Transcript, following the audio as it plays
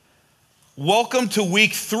Welcome to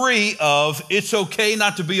week 3 of It's Okay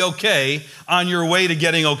Not to Be Okay on your way to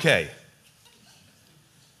getting okay.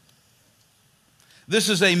 This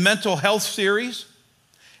is a mental health series.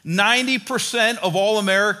 90% of all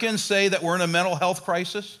Americans say that we're in a mental health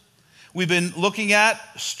crisis. We've been looking at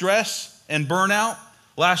stress and burnout.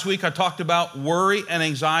 Last week I talked about worry and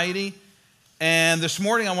anxiety. And this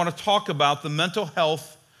morning I want to talk about the mental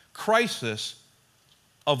health crisis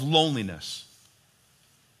of loneliness.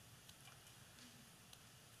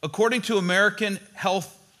 According to American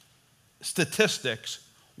health statistics,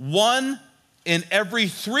 1 in every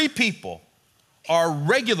 3 people are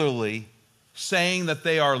regularly saying that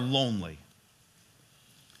they are lonely.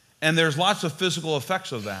 And there's lots of physical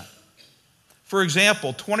effects of that. For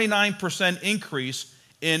example, 29% increase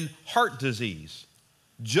in heart disease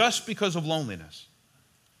just because of loneliness.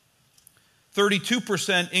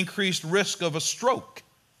 32% increased risk of a stroke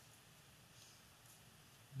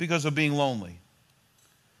because of being lonely.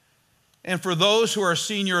 And for those who are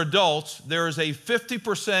senior adults, there is a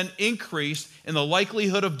 50% increase in the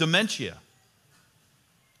likelihood of dementia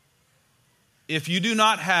if you do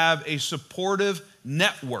not have a supportive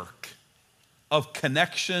network of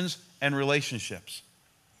connections and relationships.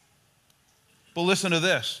 But listen to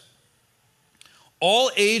this.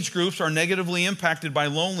 All age groups are negatively impacted by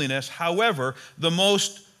loneliness. However, the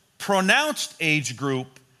most pronounced age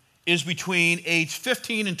group is between age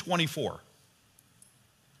 15 and 24.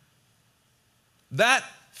 That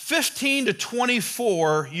 15 to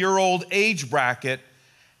 24-year-old age bracket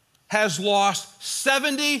has lost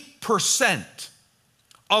 70%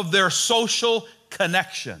 of their social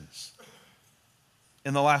connections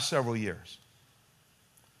in the last several years.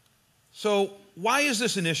 So why is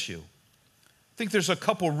this an issue? I think there's a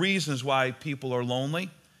couple reasons why people are lonely.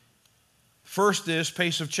 First is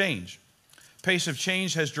pace of change. Pace of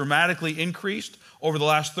change has dramatically increased over the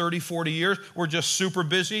last 30, 40 years. We're just super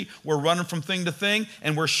busy. We're running from thing to thing,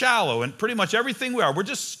 and we're shallow. And pretty much everything we are, we're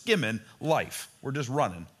just skimming life. We're just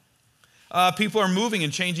running. People are moving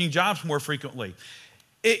and changing jobs more frequently.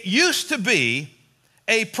 It used to be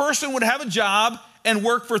a person would have a job and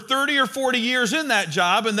work for 30 or 40 years in that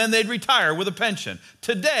job, and then they'd retire with a pension.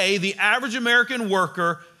 Today, the average American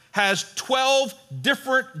worker has 12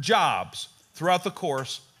 different jobs throughout the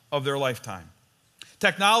course of their lifetime.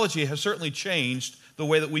 Technology has certainly changed the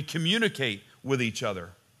way that we communicate with each other.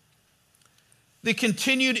 The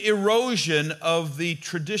continued erosion of the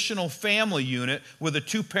traditional family unit with a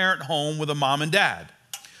 2-parent home with a mom and dad.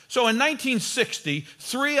 So in 1960,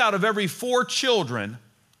 3 out of every 4 children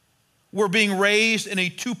were being raised in a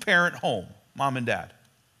 2-parent home, mom and dad.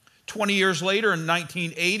 20 years later, in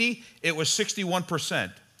 1980, it was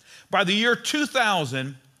 61%. By the year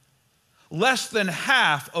 2000, less than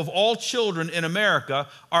half of all children in America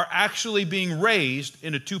are actually being raised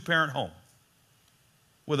in a 2-parent home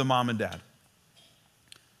with a mom and dad.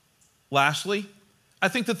 Lastly, I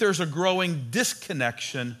think that there's a growing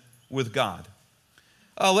disconnection with God.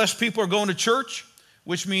 Less people are going to church,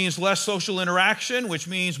 which means less social interaction, which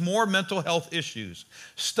means more mental health issues.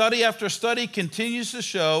 Study after study continues to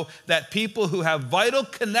show that people who have vital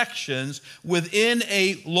connections within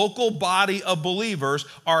a local body of believers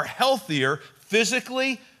are healthier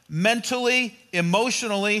physically, mentally,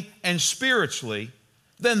 emotionally, and spiritually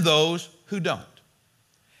than those who don't.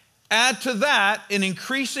 Add to that an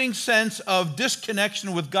increasing sense of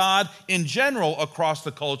disconnection with God in general across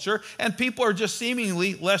the culture, and people are just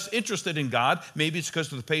seemingly less interested in God. Maybe it's because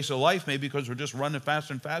of the pace of life, maybe because we're just running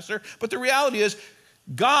faster and faster. But the reality is,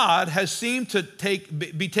 God has seemed to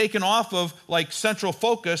be taken off of like central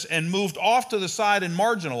focus and moved off to the side and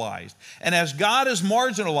marginalized. And as God is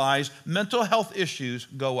marginalized, mental health issues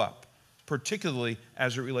go up, particularly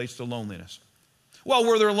as it relates to loneliness. Well,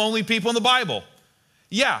 were there lonely people in the Bible?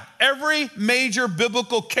 Yeah, every major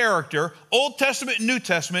biblical character, Old Testament and New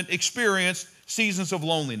Testament, experienced seasons of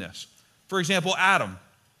loneliness. For example, Adam.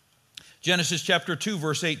 Genesis chapter 2,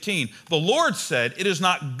 verse 18. The Lord said, "It is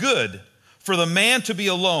not good for the man to be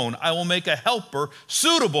alone. I will make a helper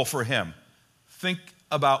suitable for him." Think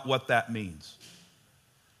about what that means.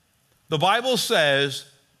 The Bible says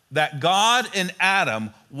that God and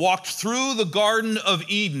Adam walked through the Garden of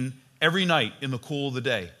Eden every night in the cool of the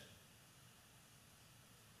day.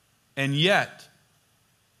 And yet,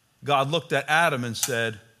 God looked at Adam and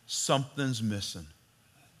said, "Something's missing.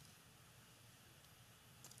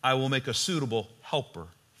 I will make a suitable helper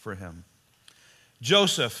for him."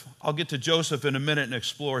 Joseph, I'll get to Joseph in a minute and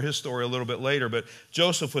explore his story a little bit later, but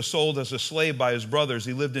Joseph was sold as a slave by his brothers.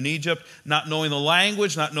 He lived in Egypt, not knowing the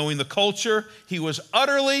language, not knowing the culture. He was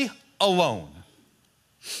utterly alone.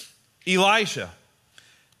 Elisha.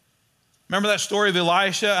 Remember that story of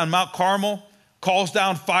Elisha on Mount Carmel? Calls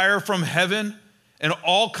down fire from heaven and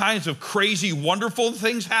all kinds of crazy, wonderful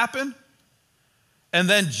things happen. And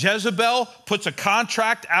then Jezebel puts a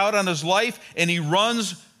contract out on his life and he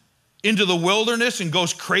runs into the wilderness and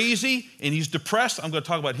goes crazy and he's depressed. I'm going to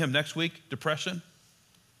talk about him next week, depression.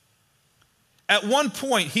 At one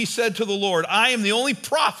point, he said to the Lord, I am the only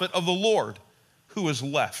prophet of the Lord who is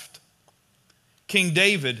left. King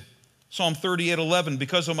David, Psalm 38:11,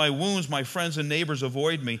 because of my wounds, my friends and neighbors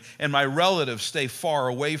avoid me, and my relatives stay far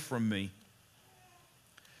away from me.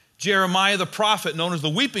 Jeremiah the prophet, known as the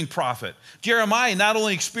weeping prophet. Jeremiah not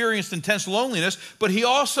only experienced intense loneliness, but he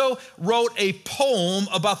also wrote a poem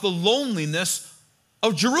about the loneliness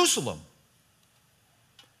of Jerusalem.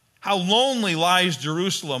 How lonely lies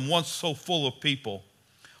Jerusalem, once so full of people.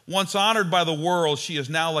 Once honored by the world, she is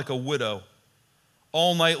now like a widow.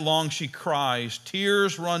 All night long she cries,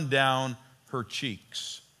 tears run down her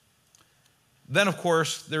cheeks. Then, of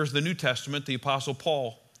course, there's the New Testament, the Apostle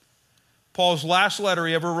Paul. Paul's last letter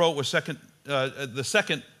he ever wrote was the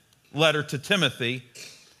second letter to Timothy,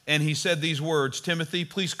 and he said these words, Timothy,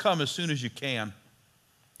 please come as soon as you can.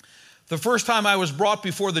 The first time I was brought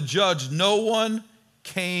before the judge, no one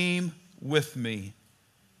came with me.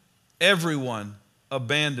 Everyone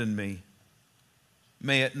abandoned me.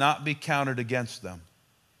 May it not be counted against them.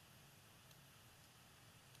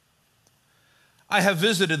 I have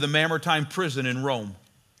visited the Mamertine prison in Rome,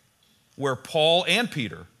 where Paul and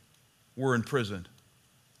Peter were imprisoned.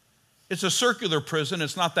 It's a circular prison.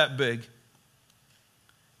 It's not that big.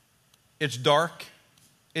 It's dark.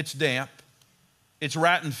 It's damp. It's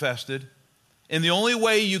rat infested. And the only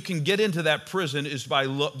way you can get into that prison is by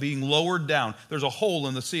being lowered down. There's a hole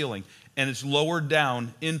in the ceiling, and it's lowered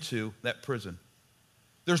down into that prison.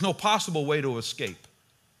 There's no possible way to escape.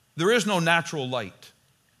 There is no natural light.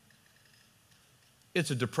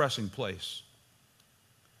 It's a depressing place.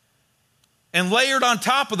 And layered on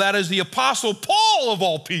top of that is the Apostle Paul, of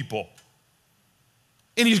all people.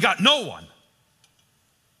 And he's got no one.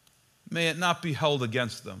 May it not be held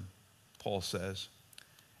against them, Paul says.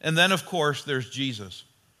 And then, of course, there's Jesus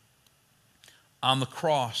on the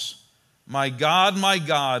cross. My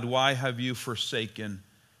God, why have you forsaken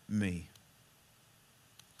me?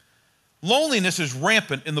 Loneliness is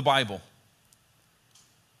rampant in the Bible.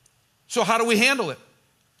 So how do we handle it?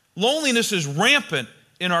 Loneliness is rampant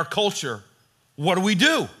in our culture. What do we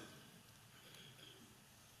do?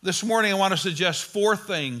 This morning I want to suggest 4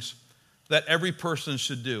 things that every person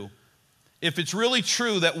should do. If it's really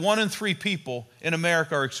true that 1 in 3 people in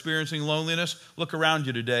America are experiencing loneliness, look around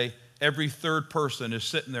you today. Every 3rd person is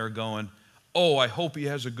sitting there going, oh, I hope he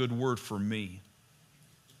has a good word for me.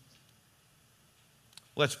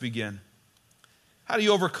 Let's begin. How do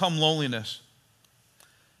you overcome loneliness?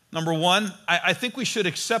 Number 1, I think we should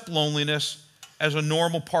accept loneliness as a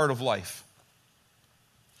normal part of life.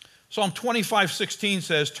 Psalm 25:16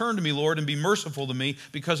 says, turn to me, Lord, and be merciful to me,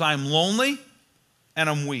 because I am lonely and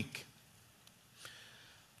I'm weak.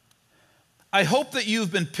 I hope that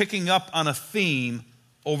you've been picking up on a theme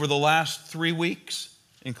over the last 3 weeks,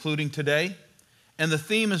 including today. And the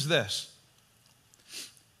theme is this.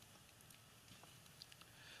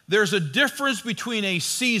 There's a difference between a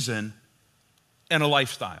season and a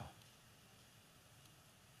lifestyle.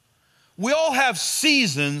 We all have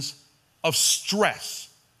seasons of stress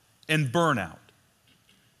and burnout.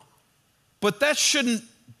 But that shouldn't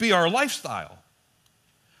be our lifestyle.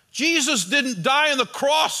 Jesus didn't die on the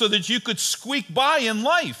cross so that you could squeak by in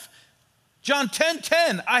life. John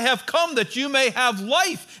 10:10, I have come that you may have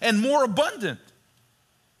life and more abundant.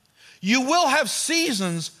 You will have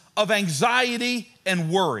seasons of anxiety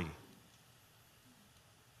and worry.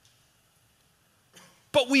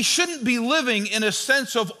 But we shouldn't be living in a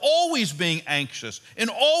sense of always being anxious and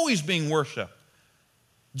always being worshiped.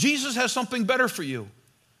 Jesus has something better for you.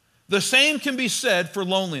 The same can be said for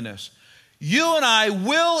loneliness. You and I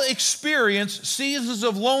will experience seasons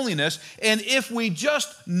of loneliness, and if we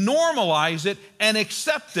just normalize it and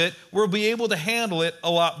accept it, we'll be able to handle it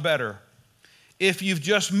a lot better. If you've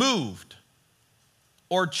just moved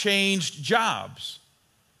or changed jobs,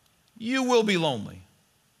 you will be lonely.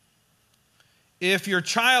 If your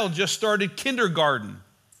child just started kindergarten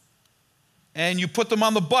and you put them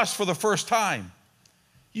on the bus for the first time,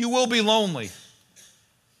 you will be lonely.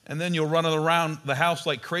 And then you'll run around the house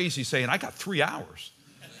like crazy saying, I got 3 hours.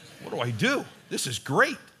 What do I do? This is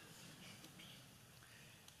great.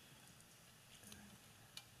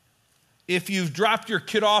 If you've dropped your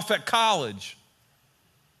kid off at college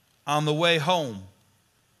on the way home,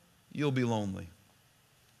 you'll be lonely.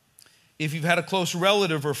 If you've had a close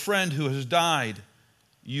relative or friend who has died,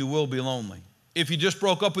 you will be lonely. If you just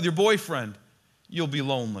broke up with your boyfriend, you'll be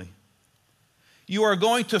lonely. You are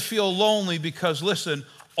going to feel lonely because, listen,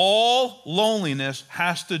 all loneliness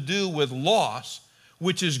has to do with loss,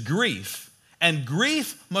 which is grief, and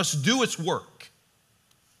grief must do its work,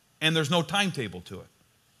 and there's no timetable to it.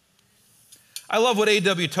 I love what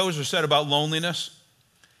A.W. Tozer said about loneliness.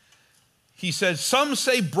 He said, some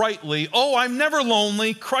say brightly, oh, I'm never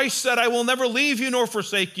lonely. Christ said, I will never leave you nor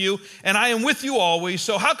forsake you, and I am with you always.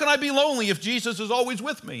 So how can I be lonely if Jesus is always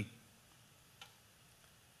with me?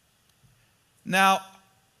 Now,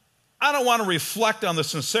 I don't want to reflect on the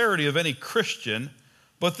sincerity of any Christian,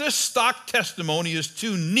 but this stock testimony is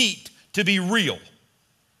too neat to be real.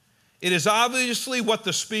 It is obviously what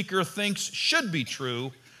the speaker thinks should be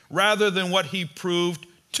true rather than what he proved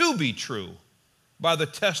to be true by the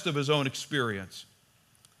test of his own experience.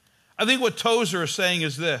 I think what Tozer is saying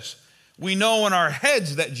is this: we know in our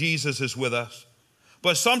heads that Jesus is with us,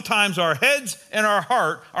 but sometimes our heads and our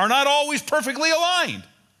heart are not always perfectly aligned.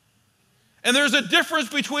 And there's a difference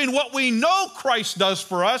between what we know Christ does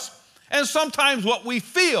for us and sometimes what we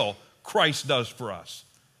feel Christ does for us.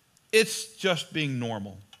 It's just being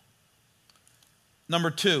normal. Number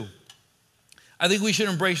two, I think we should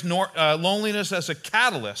embrace loneliness as a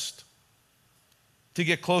catalyst to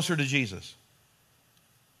get closer to Jesus.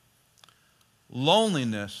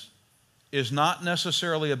 Loneliness is not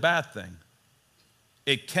necessarily a bad thing.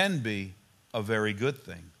 It can be a very good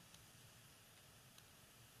thing.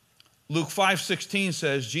 Luke 5:16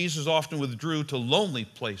 says, Jesus often withdrew to lonely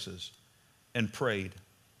places and prayed.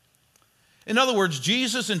 In other words,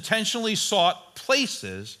 Jesus intentionally sought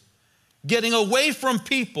places, getting away from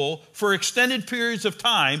people for extended periods of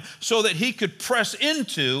time so that he could press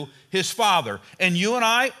into his Father. And you and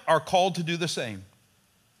I are called to do the same.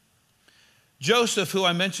 Joseph, who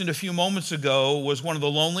I mentioned a few moments ago, was one of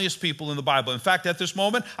the loneliest people in the Bible. In fact, at this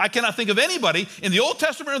moment, I cannot think of anybody in the Old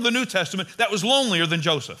Testament or the New Testament that was lonelier than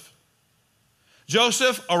Joseph.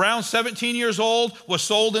 Joseph, around 17 years old, was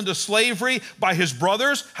sold into slavery by his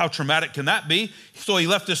brothers. How traumatic can that be? So he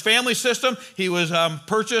left his family system. He was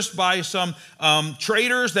purchased by some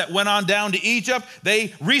traders that went on down to Egypt.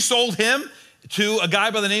 They resold him to a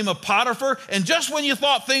guy by the name of Potiphar. And just when you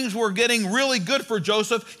thought things were getting really good for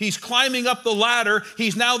Joseph, he's climbing up the ladder.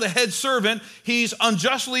 He's now the head servant. He's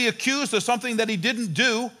unjustly accused of something that he didn't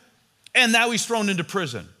do. And now he's thrown into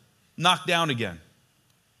prison, knocked down again.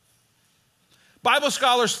 Bible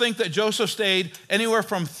scholars think that Joseph stayed anywhere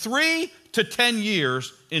from 3 to 10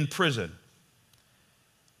 years in prison.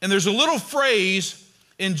 And there's a little phrase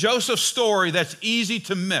in Joseph's story that's easy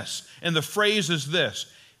to miss. And the phrase is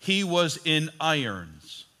this: he was in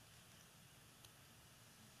irons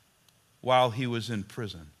while he was in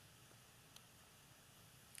prison.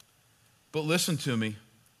 But listen to me.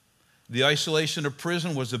 The isolation of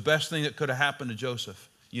prison was the best thing that could have happened to Joseph.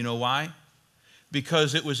 You know why?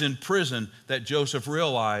 Because it was in prison that Joseph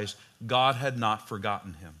realized God had not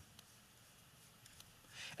forgotten him.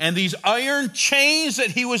 And these iron chains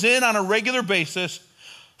that he was in on a regular basis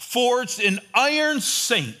forged an iron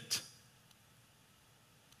saint.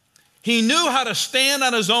 He knew how to stand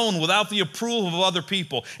on his own without the approval of other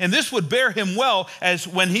people. And this would bear him well as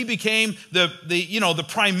when he became the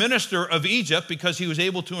prime minister of Egypt, because he was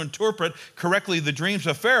able to interpret correctly the dreams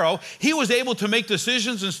of Pharaoh. He was able to make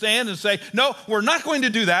decisions and stand and say, no, we're not going to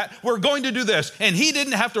do that. We're going to do this. And he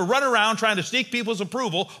didn't have to run around trying to seek people's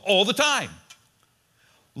approval all the time.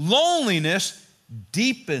 Loneliness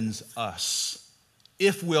deepens us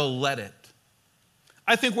if we'll let it.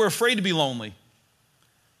 I think we're afraid to be lonely,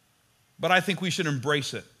 but I think we should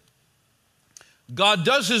embrace it. God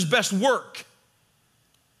does his best work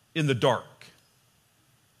in the dark.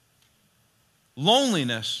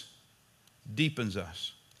 Loneliness deepens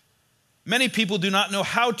us. Many people do not know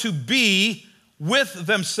how to be with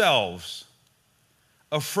themselves,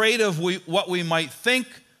 afraid of what we might think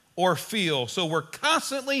or feel. So we're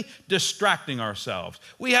constantly distracting ourselves.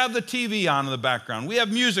 We have the TV on in the background. We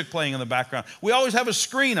have music playing in the background. We always have a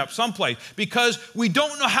screen up someplace because we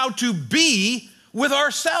don't know how to be with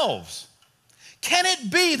ourselves. Can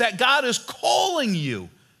it be that God is calling you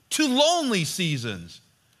to lonely seasons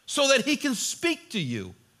so that he can speak to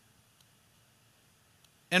you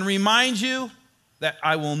and remind you that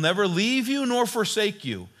I will never leave you nor forsake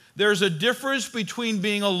you? There's a difference between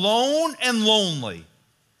being alone and lonely.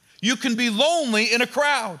 You can be lonely in a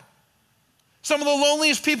crowd. Some of the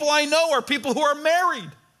loneliest people I know are people who are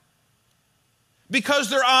married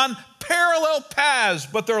because they're on parallel paths,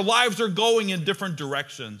 but their lives are going in different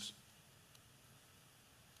directions.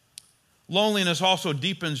 Loneliness also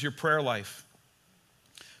deepens your prayer life.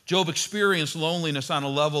 Job experienced loneliness on a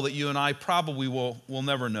level that you and I probably will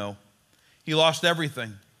never know. He lost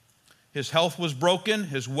everything. His health was broken.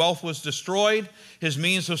 His wealth was destroyed. His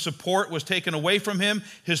means of support was taken away from him.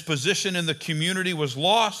 His position in the community was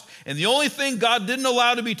lost. And the only thing God didn't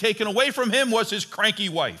allow to be taken away from him was his cranky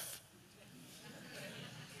wife.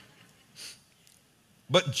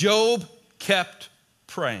 But Job kept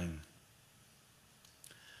praying.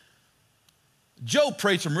 Job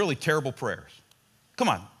prayed some really terrible prayers. Come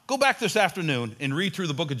on, go back this afternoon and read through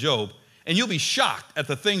the book of Job, and you'll be shocked at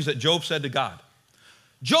the things that Job said to God.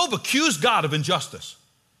 Job accused God of injustice.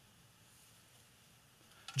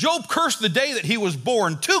 Job cursed the day that he was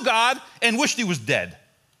born to God and wished he was dead.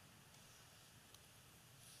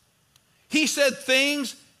 He said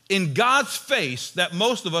things in God's face that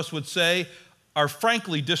most of us would say are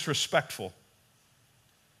frankly disrespectful.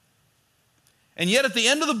 And yet at the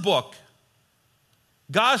end of the book,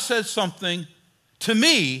 God says something, to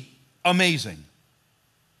me, amazing.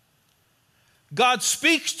 God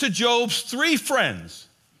speaks to Job's three friends,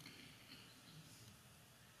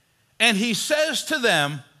 and he says to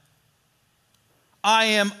them, I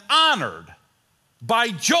am honored by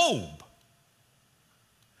Job,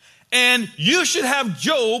 and you should have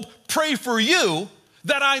Job pray for you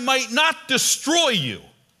that I might not destroy you.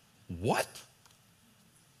 What?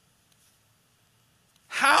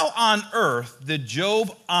 How on earth did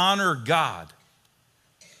Job honor God?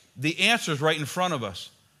 The answer is right in front of us.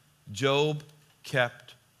 Job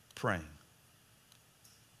kept praying.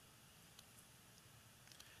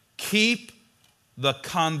 Keep the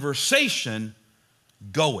conversation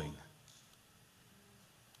going.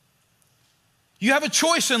 You have a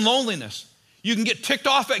choice in loneliness. You can get ticked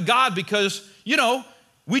off at God because,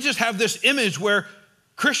 we just have this image where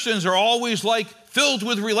Christians are always like filled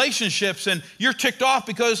with relationships, and you're ticked off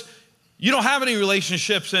because you don't have any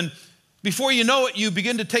relationships, and before you know it, you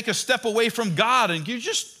begin to take a step away from God, and you're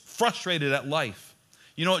just frustrated at life.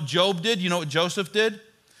 You know what Job did? You know what Joseph did?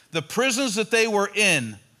 The prisons that they were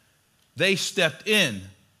in, they stepped in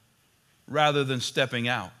rather than stepping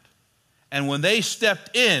out. And when they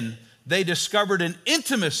stepped in, they discovered an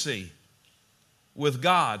intimacy with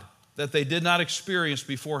God that they did not experience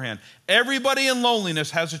beforehand. Everybody in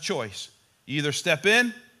loneliness has a choice. You either step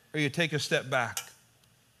in or you take a step back.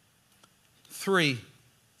 3,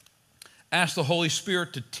 ask the Holy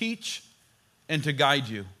Spirit to teach and to guide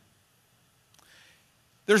you.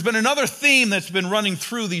 There's been another theme that's been running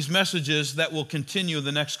through these messages that will continue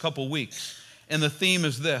the next couple weeks. And the theme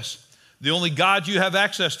is this: the only God you have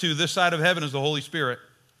access to this side of heaven is the Holy Spirit.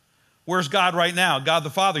 Where's God right now? God the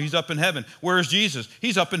Father, he's up in heaven. Where is Jesus?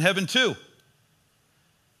 He's up in heaven too.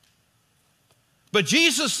 But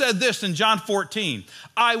Jesus said this in John 14,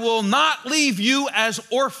 I will not leave you as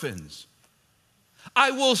orphans.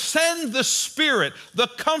 I will send the Spirit, the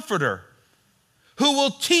Comforter, who will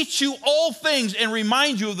teach you all things and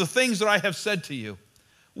remind you of the things that I have said to you.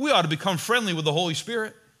 We ought to become friendly with the Holy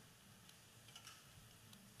Spirit.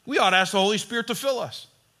 We ought to ask the Holy Spirit to fill us.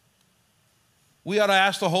 We ought to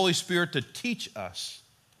ask the Holy Spirit to teach us.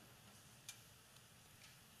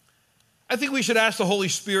 I think we should ask the Holy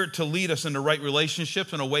Spirit to lead us into right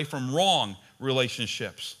relationships and away from wrong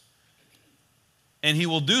relationships. And he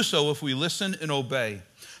will do so if we listen and obey.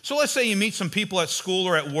 So let's say you meet some people at school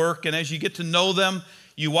or at work, and as you get to know them,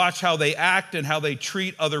 you watch how they act and how they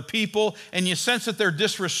treat other people, and you sense that they're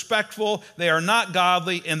disrespectful, they are not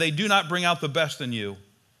godly, and they do not bring out the best in you.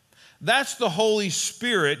 That's the Holy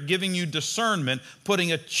Spirit giving you discernment,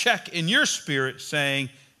 putting a check in your spirit saying,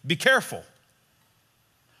 be careful.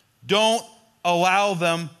 Don't allow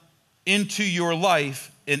them into your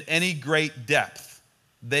life in any great depth.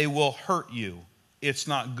 They will hurt you. It's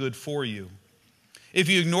not good for you. If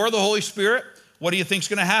you ignore the Holy Spirit, what do you think is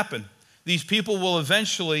going to happen? These people will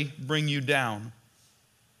eventually bring you down.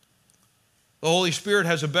 The Holy Spirit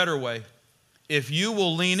has a better way. If you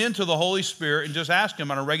will lean into the Holy Spirit and just ask him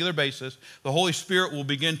on a regular basis, the Holy Spirit will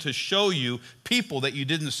begin to show you people that you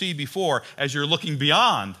didn't see before as you're looking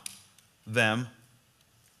beyond them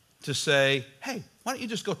to say, hey, why don't you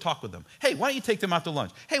just go talk with them? Hey, why don't you take them out to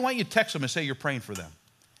lunch? Hey, why don't you text them and say you're praying for them?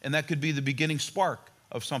 And that could be the beginning spark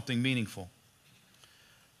of something meaningful.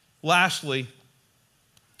 Lastly,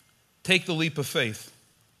 take the leap of faith.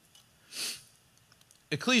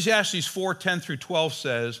 Ecclesiastes 4:10 through 12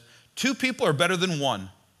 says, 2 people are better than 1,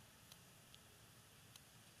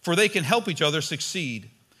 for they can help each other succeed.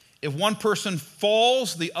 If one person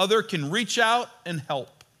falls, the other can reach out and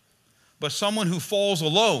help. But someone who falls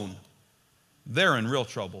alone, they're in real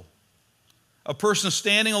trouble. A person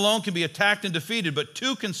standing alone can be attacked and defeated, but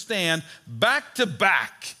 2 can stand back to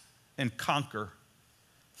back and conquer.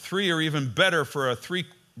 3 are even better, for a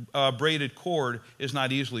 3-braided cord is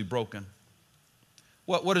not easily broken.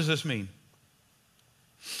 What does this mean?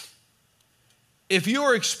 If you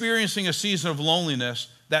are experiencing a season of loneliness,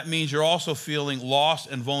 that means you're also feeling loss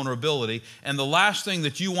and vulnerability. And the last thing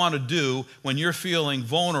that you want to do when you're feeling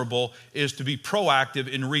vulnerable is to be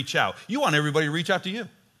proactive and reach out. You want everybody to reach out to you.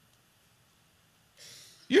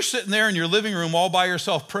 You're sitting there in your living room all by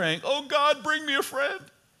yourself praying, oh God, bring me a friend.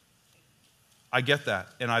 I get that,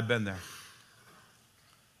 and I've been there.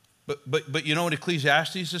 But you know what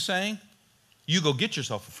Ecclesiastes is saying? You go get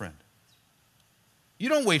yourself a friend. You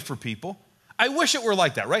don't wait for people. I wish it were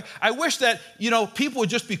like that, right? I wish that, people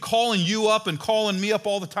would just be calling you up and calling me up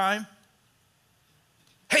all the time.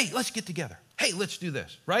 Hey, let's get together. Hey, let's do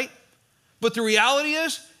this, right? But the reality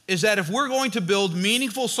is that if we're going to build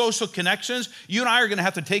meaningful social connections, you and I are going to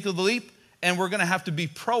have to take the leap, and we're going to have to be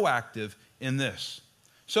proactive in this.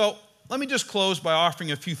 So let me just close by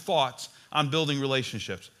offering a few thoughts on building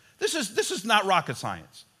relationships. This is not rocket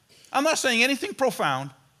science. I'm not saying anything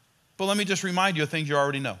profound, but let me just remind you of things you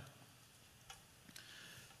already know.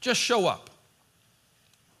 Just show up.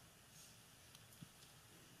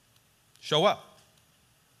 Show up.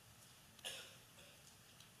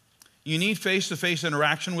 You need face-to-face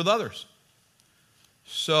interaction with others.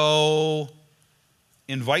 So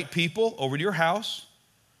invite people over to your house,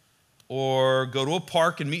 or go to a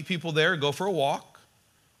park and meet people there, go for a walk,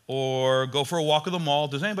 or go for a walk at the mall.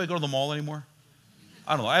 Does anybody go to the mall anymore?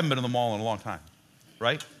 I don't know. I haven't been to the mall in a long time,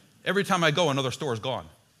 right? Every time I go, another store is gone,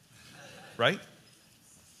 right?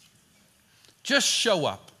 Just show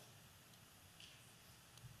up.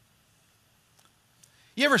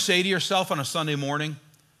 You ever say to yourself on a Sunday morning,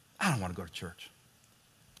 I don't want to go to church.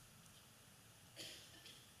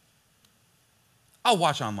 I'll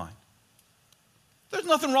watch online. There's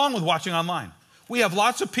nothing wrong with watching online. We have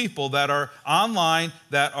lots of people that are online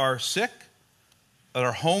that are sick, that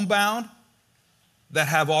are homebound, that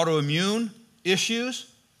have autoimmune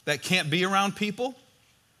issues, that can't be around people.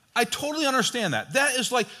 I totally understand that. That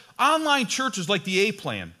is like, online church is like the A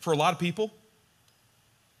plan for a lot of people.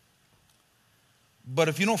 But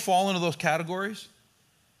if you don't fall into those categories,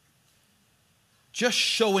 just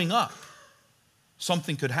showing up,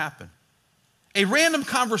 something could happen. A random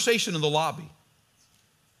conversation in the lobby.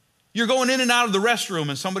 You're going in and out of the restroom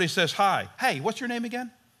and somebody says, hi. Hey, what's your name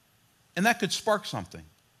again? And that could spark something.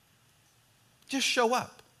 Just show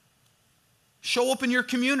up. Show up in your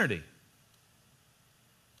community.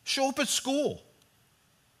 Show up at school.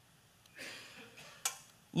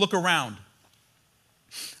 Look around.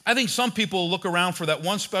 I think some people look around for that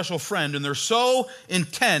one special friend, and they're so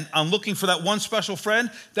intent on looking for that one special friend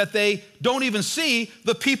that they don't even see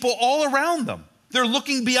the people all around them. They're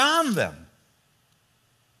looking beyond them.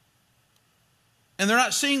 And they're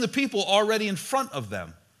not seeing the people already in front of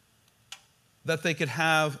them that they could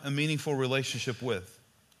have a meaningful relationship with.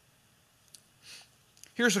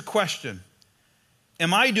 Here's a question.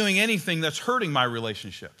 Am I doing anything that's hurting my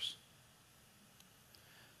relationships?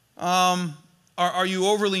 Are you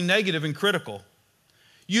overly negative and critical?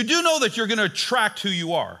 You do know that you're going to attract who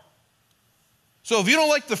you are. So if you don't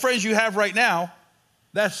like the friends you have right now,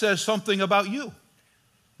 that says something about you,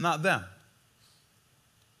 not them.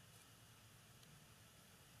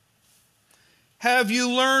 Have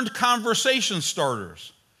you learned conversation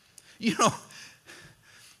starters? All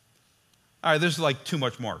right, this is like too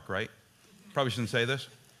much Mark, right? Probably shouldn't say this.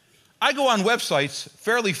 I go on websites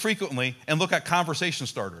fairly frequently and look at conversation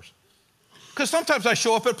starters. Because sometimes I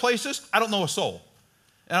show up at places, I don't know a soul.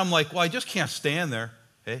 And I'm like, well, I just can't stand there.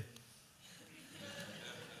 Hey.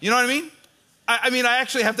 You know what I mean? I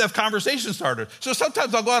actually have to have conversation starters. So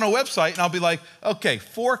sometimes I'll go on a website and I'll be like, okay,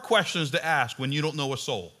 4 questions to ask when you don't know a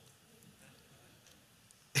soul.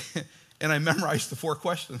 And I memorize the 4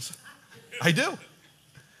 questions. I do.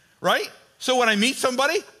 Right? So when I meet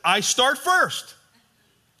somebody, I start first.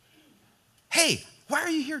 Hey, why are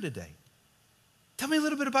you here today? Tell me a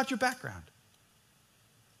little bit about your background.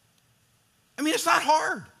 I mean, it's not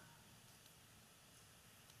hard.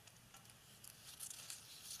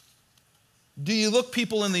 Do you look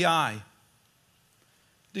people in the eye?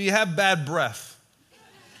 Do you have bad breath?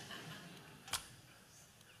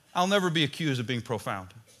 I'll never be accused of being profound.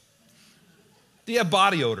 Do you have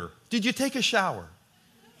body odor? Did you take a shower?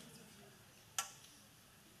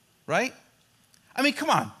 Right? I mean, come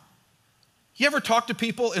on. You ever talk to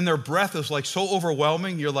people and their breath is like so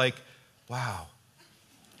overwhelming, you're like, wow,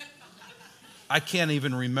 I can't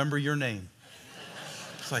even remember your name.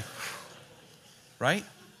 It's like, right?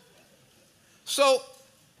 So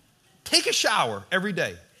take a shower every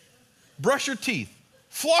day. Brush your teeth.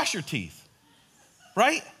 Floss your teeth.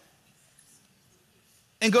 Right?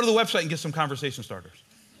 And go to the website and get some conversation starters.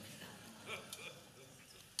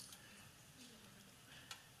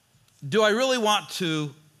 Do I really want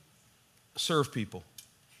to serve people?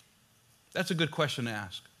 That's a good question to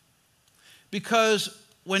ask. Because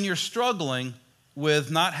when you're struggling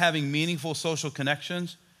with not having meaningful social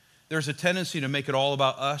connections, there's a tendency to make it all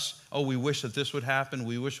about us. Oh, we wish that this would happen.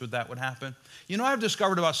 We wish that would happen. You know what I've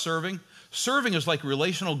discovered about serving? Serving is like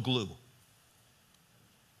relational glue.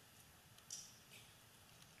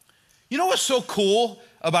 You know what's so cool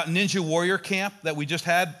about Ninja Warrior Camp that we just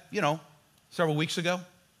had, several weeks ago?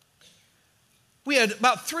 We had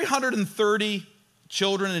about 330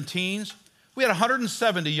 children and teens. We had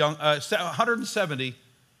 170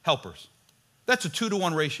 helpers. That's a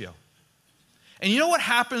 2-to-1 ratio. And you know what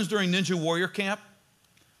happens during Ninja Warrior Camp?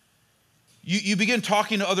 You begin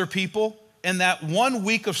talking to other people, and that 1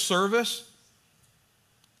 week of service,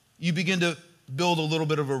 you begin to build a little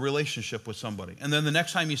bit of a relationship with somebody. And then the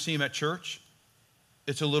next time you see them at church,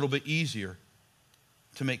 it's a little bit easier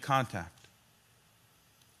to make contact.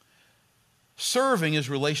 Serving is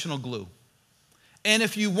relational glue. And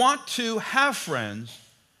if you want to have friends,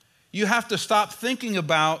 you have to stop thinking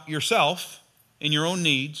about yourself and your own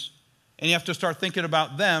needs, and you have to start thinking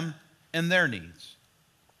about them and their needs.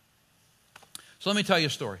 So let me tell you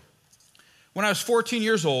a story. When I was 14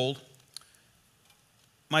 years old,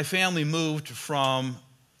 my family moved from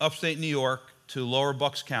upstate New York to lower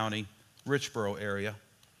Bucks County, Richboro area.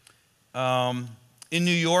 In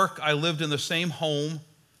New York, I lived in the same home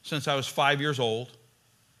since I was 5 years old.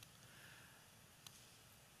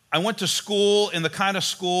 I went to school in the kind of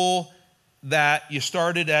school that you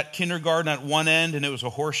started at kindergarten at one end and it was a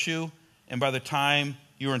horseshoe, and by the time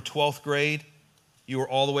you were in 12th grade, you were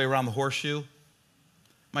all the way around the horseshoe.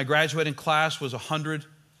 My graduating class was 100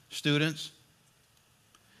 students.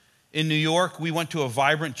 In New York, we went to a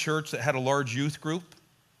vibrant church that had a large youth group,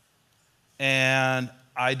 and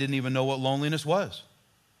I didn't even know what loneliness was.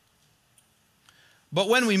 But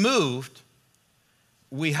when we moved,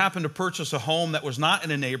 we happened to purchase a home that was not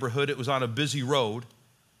in a neighborhood. It was on a busy road,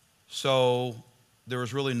 so there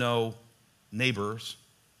was really no neighbors.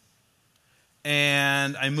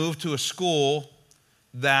 And I moved to a school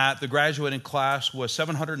that the graduating class was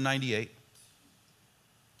 798.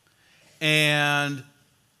 And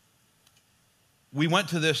we went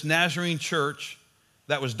to this Nazarene church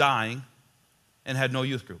that was dying and had no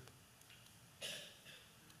youth group.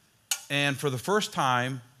 And for the first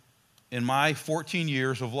time in my 14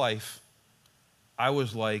 years of life, I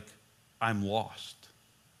was like, I'm lost.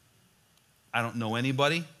 I don't know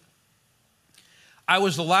anybody. I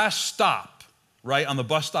was the last stop, right, on the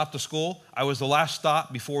bus stop to school. I was the last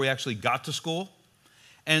stop before we actually got to school.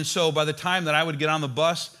 And so by the time that I would get on the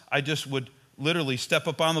bus, I just would literally step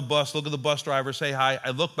up on the bus, look at the bus driver, say hi. I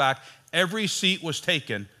look back. Every seat was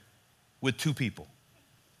taken with 2 people.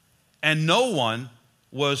 And no one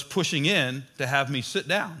was pushing in to have me sit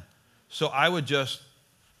down. So I would just,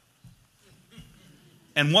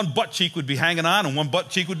 and one butt cheek would be hanging on and one butt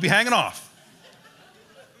cheek would be hanging off.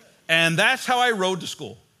 And that's how I rode to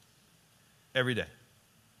school every day.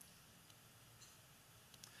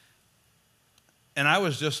 And I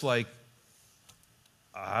was just like,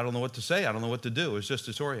 I don't know what to say. I don't know what to do. It was just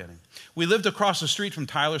disorienting. We lived across the street from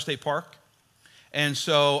Tyler State Park. And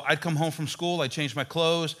so I'd come home from school, I'd change my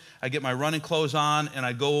clothes, I'd get my running clothes on, and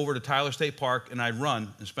I'd go over to Tyler State Park, and I'd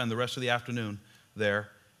run and spend the rest of the afternoon there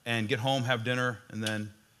and get home, have dinner, and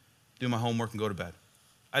then do my homework and go to bed.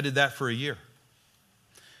 I did that for a year.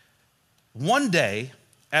 One day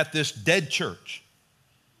at this dead church,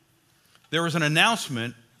 there was an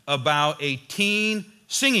announcement about a teen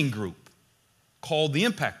singing group called the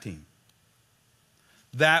Impact Team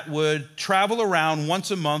that would travel around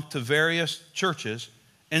once a month to various churches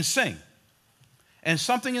and sing. And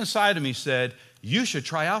something inside of me said, you should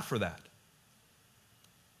try out for that.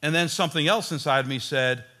 And then something else inside of me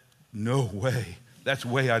said, no way, that's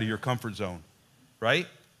way out of your comfort zone, right?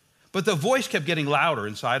 But the voice kept getting louder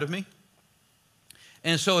inside of me.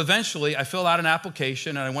 And so eventually I filled out an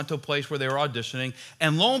application and I went to a place where they were auditioning,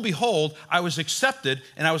 and lo and behold, I was accepted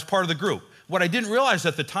and I was part of the group. What I didn't realize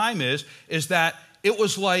at the time is that it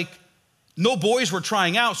was like no boys were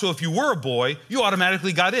trying out, so if you were a boy, you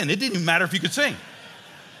automatically got in. It didn't even matter if you could sing.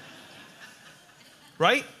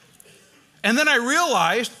 Right? And then I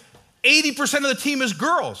realized 80% of the team is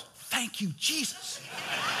girls. Thank you, Jesus.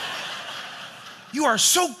 You are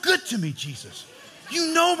so good to me, Jesus.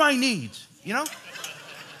 You know my needs, you know?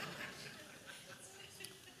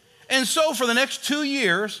 And so for the next 2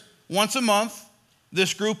 years, once a month,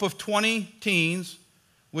 this group of 20 teens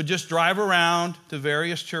would just drive around to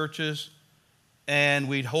various churches, and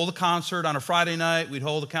we'd hold a concert on a Friday night, we'd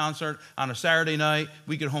hold a concert on a Saturday night,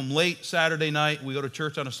 we'd get home late Saturday night, we go to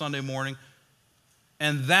church on a Sunday morning.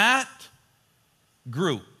 And that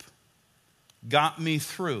group got me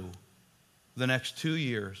through the next 2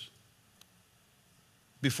 years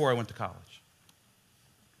before I went to college.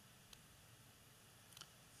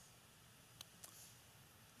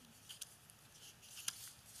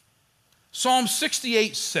 Psalm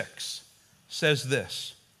 68:6 says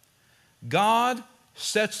this: God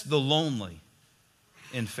sets the lonely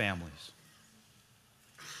in families.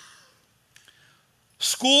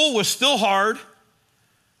 School was still hard,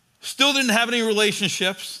 still didn't have any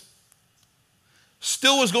relationships,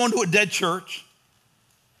 still was going to a dead church,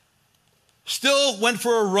 still went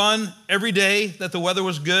for a run every day that the weather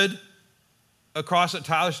was good across at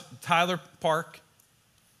Tyler Park.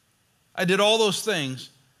 I did all those things,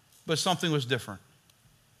 but something was different.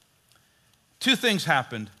 2 things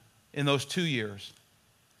happened in those 2 years.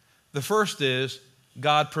 The first is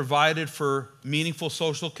God provided for meaningful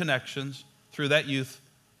social connections through that youth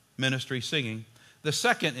ministry singing. The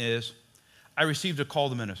second is I received a call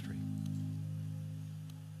to ministry.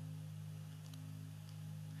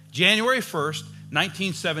 January 1st,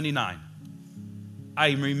 1979.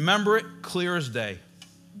 I remember it clear as day.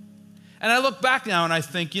 And I look back now and I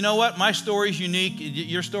think, you know what? My story is unique.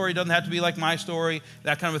 Your story doesn't have to be like my story,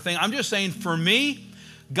 that kind of a thing. I'm just saying, for me,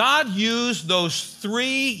 God used those 3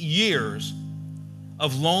 years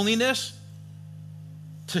of loneliness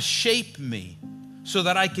to shape me so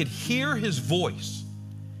that I could hear his voice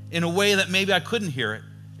in a way that maybe I couldn't hear it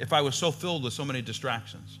if I was so filled with so many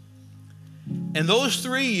distractions. And those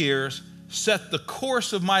 3 years set the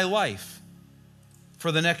course of my life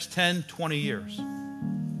for the next 10, 20 years.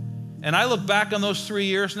 And I look back on those 3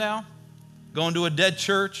 years now, going to a dead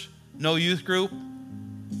church, no youth group,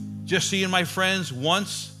 just seeing my friends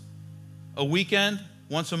once a weekend,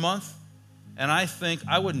 once a month, and I think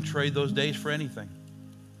I wouldn't trade those days for anything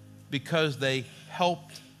because they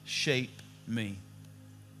helped shape me.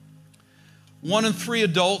 1 in 3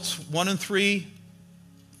 adults, 1 in 3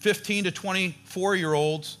 15 to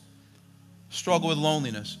 24-year-olds struggle with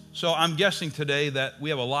loneliness. So I'm guessing today that we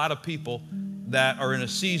have a lot of people that are in a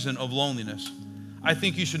season of loneliness. I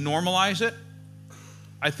think you should normalize it.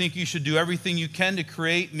 I think you should do everything you can to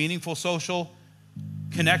create meaningful social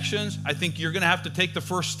connections. I think you're going to have to take the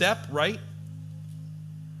first step, right?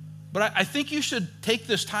 But I think you should take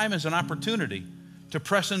this time as an opportunity to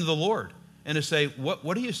press into the Lord and to say,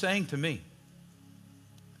 what are you saying to me?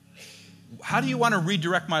 How do you want to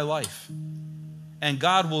redirect my life? And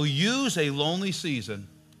God will use a lonely season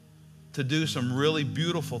to do some really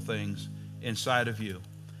beautiful things inside of you.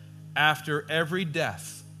 After every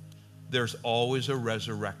death, there's always a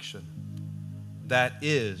resurrection. That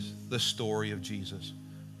is the story of Jesus.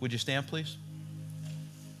 Would you stand, please?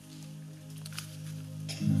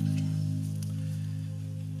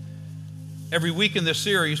 Every week in this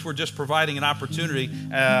series, we're just providing an opportunity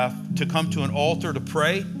to come to an altar to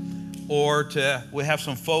pray, or we have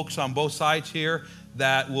some folks on both sides here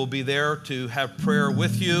that will be there to have prayer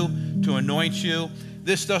with you, to anoint you.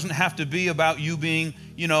 This doesn't have to be about you being,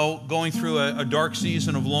 going through a dark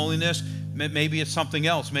season of loneliness. Maybe it's something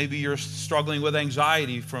else. Maybe you're struggling with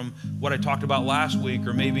anxiety from what I talked about last week,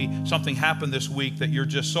 or maybe something happened this week that you're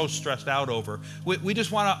just so stressed out over. We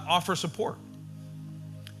just want to offer support.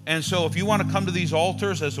 And so if you want to come to these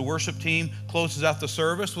altars as the worship team closes out the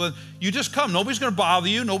service, well, you just come. Nobody's going to bother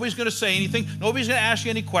you. Nobody's going to say anything. Nobody's going to ask you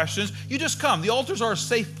any questions. You just come. The altars are a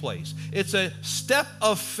safe place. It's a step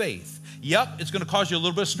of faith. Yep, it's going to cause you a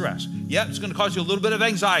little bit of stress. Yep, it's going to cause you a little bit of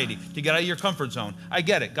anxiety to get out of your comfort zone. I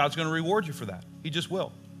get it. God's going to reward you for that. He just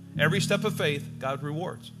will. Every step of faith, God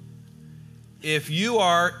rewards. If you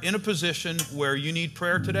are in a position where you need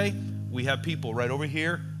prayer today, we have people right over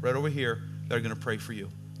here, that are going to pray for you.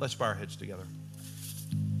 Let's bow our heads together.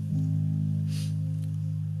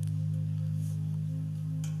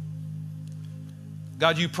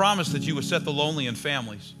 God, you promised that you would set the lonely in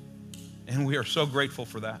families, and we are so grateful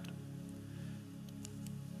for that.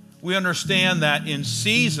 We understand that in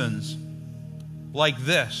seasons like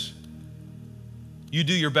this, you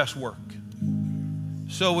do your best work.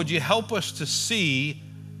 So would you help us to see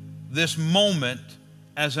this moment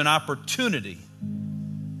as an opportunity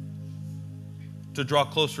to draw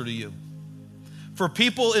closer to you? For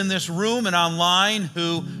people in this room and online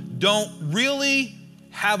who don't really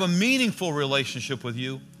have a meaningful relationship with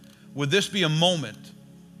you, would this be a moment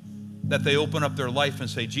that they open up their life and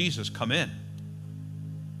say, Jesus, come in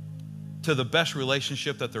to the best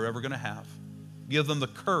relationship that they're ever going to have. Give them the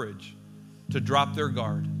courage to drop their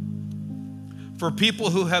guard. For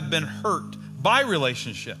people who have been hurt by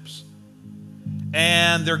relationships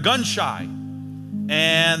and they're gun shy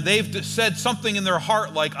and they've said something in their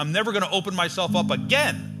heart like, I'm never going to open myself up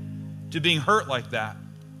again to being hurt like that,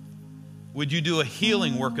 would you do a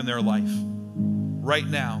healing work in their life? right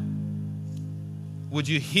now. Would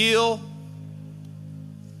you heal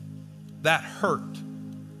that hurt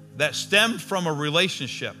that stemmed from a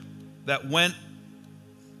relationship that went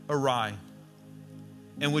awry?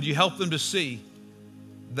 And would you help them to see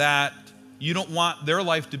that you don't want their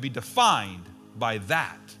life to be defined by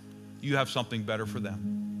that? You have something better for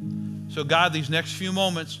them. So God, these next few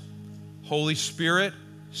moments, Holy Spirit,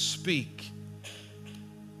 speak,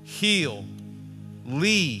 heal,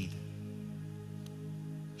 lead.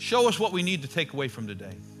 Show us what we need to take away from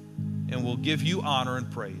today, and we'll give you honor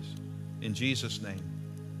and praise. In Jesus' name,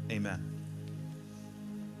 amen.